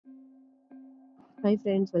Hi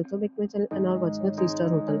friends, welcome back to my channel and are watching a 3-star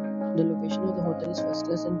hotel. The location of the hotel is first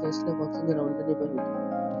class and guests love walking around the neighborhood.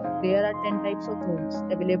 There are 10 types of rooms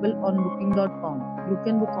available on booking.com. You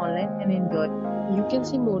can book online and enjoy. You can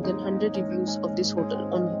see more than 100 reviews of this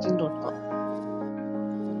hotel on booking.com.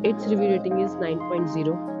 Its review rating is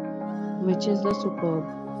 9.0, which is the superb.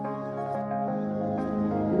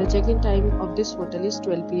 The check-in time of this hotel is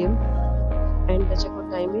 12 p.m. and the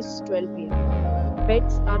check-out time is 12 p.m.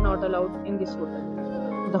 Pets are not allowed in this hotel.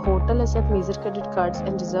 The hotel accepts major credit cards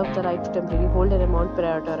and reserves the right to temporarily hold an amount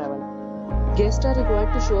prior to arrival. Guests are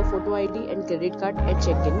required to show a photo ID and credit card at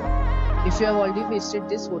check-in. If you have already visited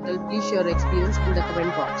this hotel, please share your experience in the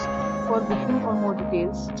comment box. For booking or more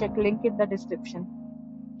details, check link in the description.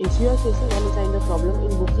 If you are facing any kind of problem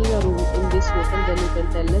in booking a room in this hotel, then you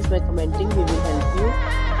can tell us by commenting. We will help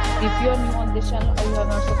you. If you are new on this channel or you have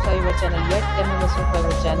not subscribed our channel yet, then you must subscribe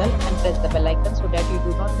our channel and press the bell icon so that you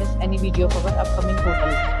do not miss any video of our upcoming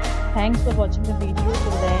hotel. Thanks for watching the video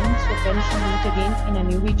till the end. So friends, we meet again in a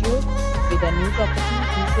new video with a new property.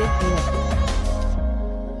 Be safe, be happy.